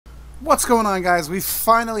What's going on, guys? We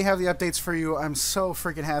finally have the updates for you. I'm so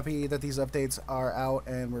freaking happy that these updates are out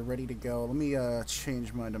and we're ready to go. Let me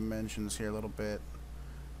change my dimensions here a little bit.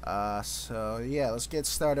 So yeah, let's get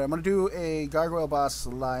started. I'm gonna do a gargoyle boss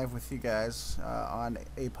live with you guys on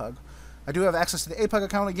APUG. I do have access to the APUG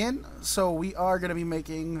account again, so we are gonna be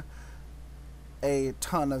making a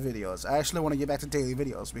ton of videos. I actually want to get back to daily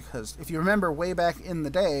videos because if you remember way back in the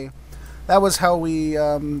day, that was how we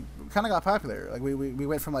kind of got popular. Like we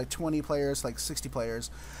went from like 20 players to like 60 players,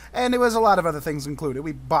 and it was a lot of other things included.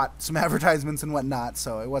 We bought some advertisements and whatnot,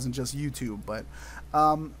 so it wasn't just YouTube. But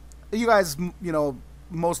you guys,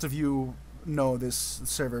 most of you know this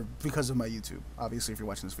server because of my YouTube. Obviously, if you're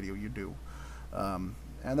watching this video, you do.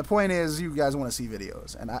 And the point is, you guys want to see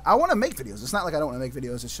videos, and I want to make videos. It's not like I don't want to make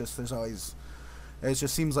videos. It's just it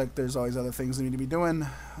just seems like there's always other things we need to be doing.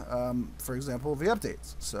 For example, the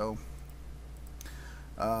updates. So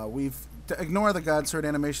ignore the God Sword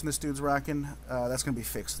animation this dude's rocking. That's going to be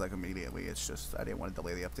fixed like immediately. It's just I didn't want to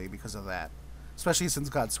delay the update because of that. Especially since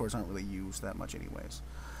God Swords aren't really used that much anyways.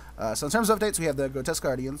 So in terms of updates, we have the Grotesque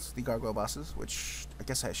Guardians, the Gargoyle bosses, which I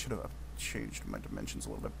guess I should have changed my dimensions a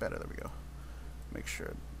little bit better. There we go. Make sure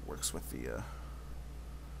it works with the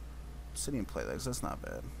Obsidian plate legs. That's not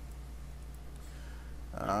bad.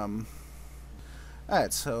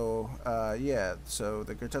 Alright, so yeah, so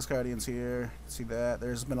the Grotesque Guardians here, see that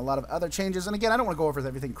there's been a lot of other changes, and again, I don't want to go over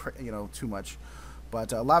everything too much,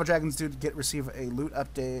 but Lava Dragons do receive a loot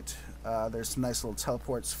update. There's some nice little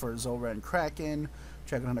teleports for Zulrah and Kraken.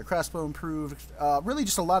 Dragon Hunter Crossbow improved. Really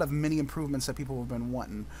just a lot of mini improvements that people have been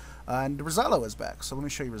wanting. And Rasolo is back, so let me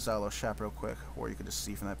show you Rasolo's shop real quick, or you can just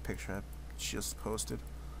see from that picture I just posted.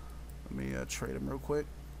 Let me trade him real quick.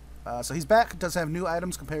 So he's back, does have new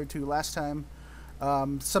items compared to last time.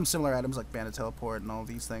 Some similar items like Bandit Teleport and all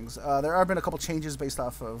these things. There have been a couple changes based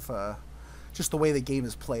off of just the way the game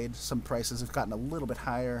is played. Some prices have gotten a little bit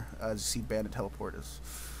higher. As you see, Bandit Teleport is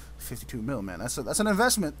 52 mil, man. That's an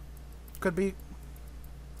investment. Could be,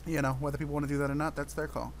 whether people want to do that or not, that's their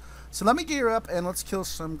call. So let me gear up and let's kill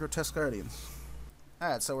some Grotesque Guardians.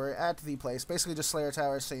 Alright, so we're at the place. Basically just Slayer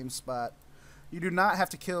Tower, same spot. You do not have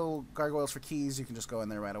to kill gargoyles for keys. You can just go in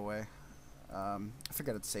there right away. I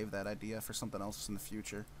figured I'd save that idea for something else in the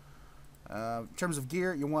future. In terms of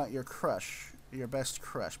gear, you want your crush, your best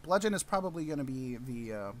crush. Bludgeon is probably going to be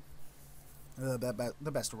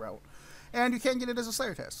the best route. And you can get it as a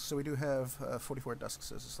Slayer test. So we do have 44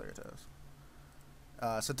 Dusks as a Slayer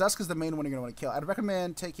test. So Dusk is the main one you're going to want to kill. I'd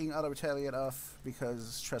recommend taking Auto Retaliate off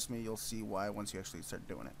because, trust me, you'll see why once you actually start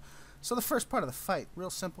doing it. So the first part of the fight, real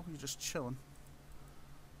simple. You're just chilling.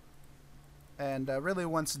 And really,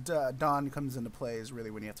 once dawn comes into play is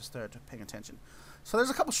really when you have to start paying attention. So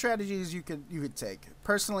there's a couple strategies you could take.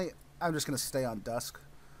 Personally, I'm just going to stay on Dusk.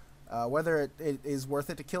 Whether it is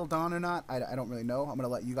worth it to kill dawn or not, I don't really know. I'm going to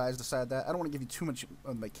let you guys decide that. I don't want to give you too much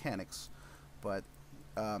mechanics, but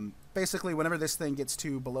basically, whenever this thing gets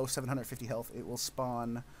to below 750 health, it will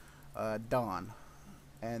spawn dawn,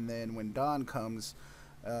 and then when dawn comes,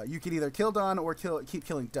 you can either kill dawn or keep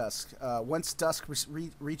killing Dusk. Once Dusk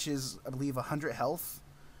reaches, I believe, 100 health,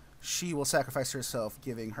 she will sacrifice herself,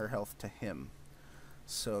 giving her health to him.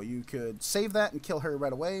 So you could save that and kill her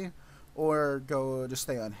right away, or just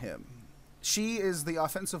stay on him. She is the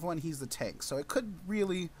offensive one, he's the tank. So it could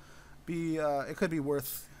really be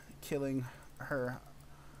worth killing her.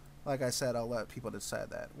 Like I said, I'll let people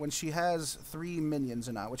decide that. When she has 3 minions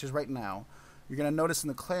or not, which is right now, you're going to notice in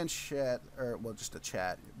the clan chat, or well, just the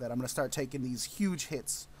chat, that I'm going to start taking these huge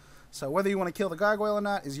hits. So whether you want to kill the gargoyle or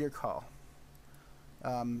not is your call.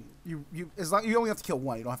 You only have to kill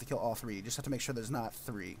one. You don't have to kill all 3. You just have to make sure there's not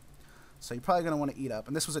 3. So you're probably going to want to eat up.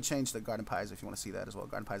 And this was a change to Garden Pies if you want to see that as well.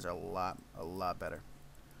 Garden Pies are a lot better.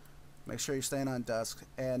 Make sure you're staying on Dusk.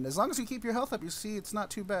 And as long as you keep your health up, you see it's not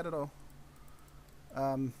too bad at all.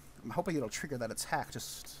 I'm hoping it'll trigger that attack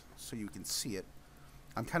just so you can see it.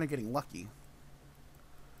 I'm kind of getting lucky,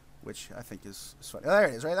 which I think is funny. Oh, there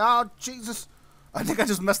it is, right? Oh, Jesus! I think I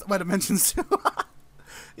just messed up my dimensions too.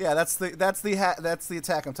 Yeah, that's the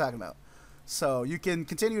attack I'm talking about. So you can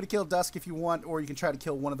continue to kill Dusk if you want, or you can try to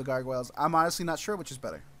kill one of the gargoyles. I'm honestly not sure which is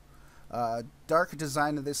better. Dark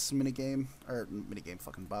designed this fucking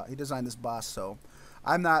bot. He designed this boss, so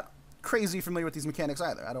I'm not crazy familiar with these mechanics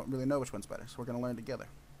either. I don't really know which one's better, so we're gonna learn together.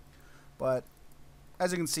 But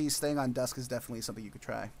as you can see, staying on Dusk is definitely something you could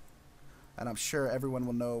try. And I'm sure everyone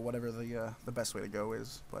will know whatever the best way to go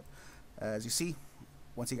is. But as you see,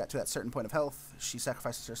 once he got to that certain point of health, she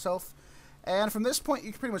sacrifices herself. And from this point,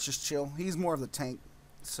 you can pretty much just chill. He's more of the tank,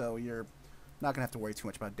 so you're not going to have to worry too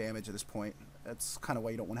much about damage at this point. That's kind of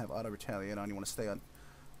why you don't want to have auto retaliate on. You want to stay on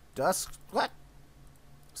Dusk. What?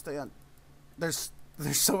 Stay on. There's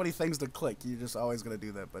so many things to click. You're just always gonna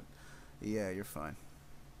do that, but yeah, you're fine.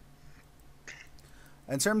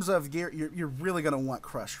 In terms of gear, you're really gonna want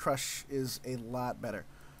Crush. Crush is a lot better.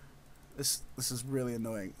 This is really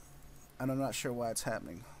annoying, and I'm not sure why it's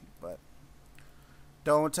happening, but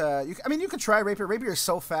don't. I mean, you could try Rapier. Rapier is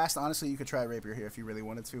so fast. Honestly, you could try Rapier here if you really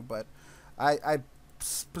wanted to, but I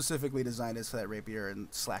specifically designed it so that Rapier and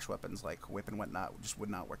slash weapons like Whip and whatnot just would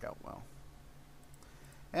not work out well.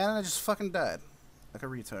 And I just fucking died like a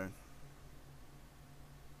retard.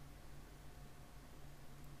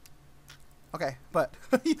 Okay, but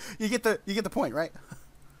you get the point, right?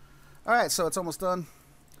 All right, so it's almost done.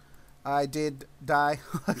 I did die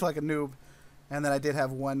like a noob, and then I did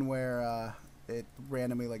have one where it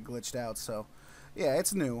randomly like glitched out. So yeah,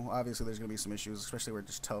 it's new. Obviously, there's gonna be some issues, especially where it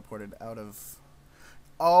just teleported out of.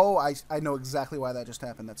 Oh, I know exactly why that just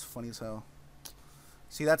happened. That's funny as hell.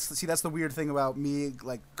 See, that's the weird thing about me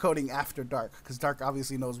like coding after dark, because dark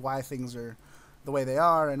obviously knows why things are the way they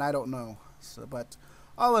are, and I don't know. So, but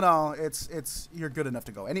all in all, it's you're good enough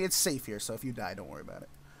to go, and it's safe here. So if you die, don't worry about it.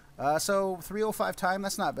 So 305 time,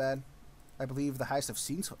 that's not bad. I believe the highest I've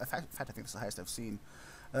seen. In fact, I think it's the highest I've seen.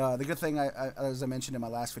 The good thing, as I mentioned in my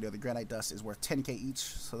last video, the Granite Dust is worth 10k each,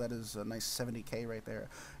 so that is a nice 70k right there.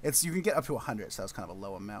 You can get up to 100, so that's kind of a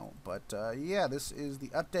low amount. But yeah, this is the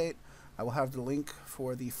update. I will have the link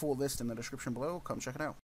for the full list in the description below. Come check it out.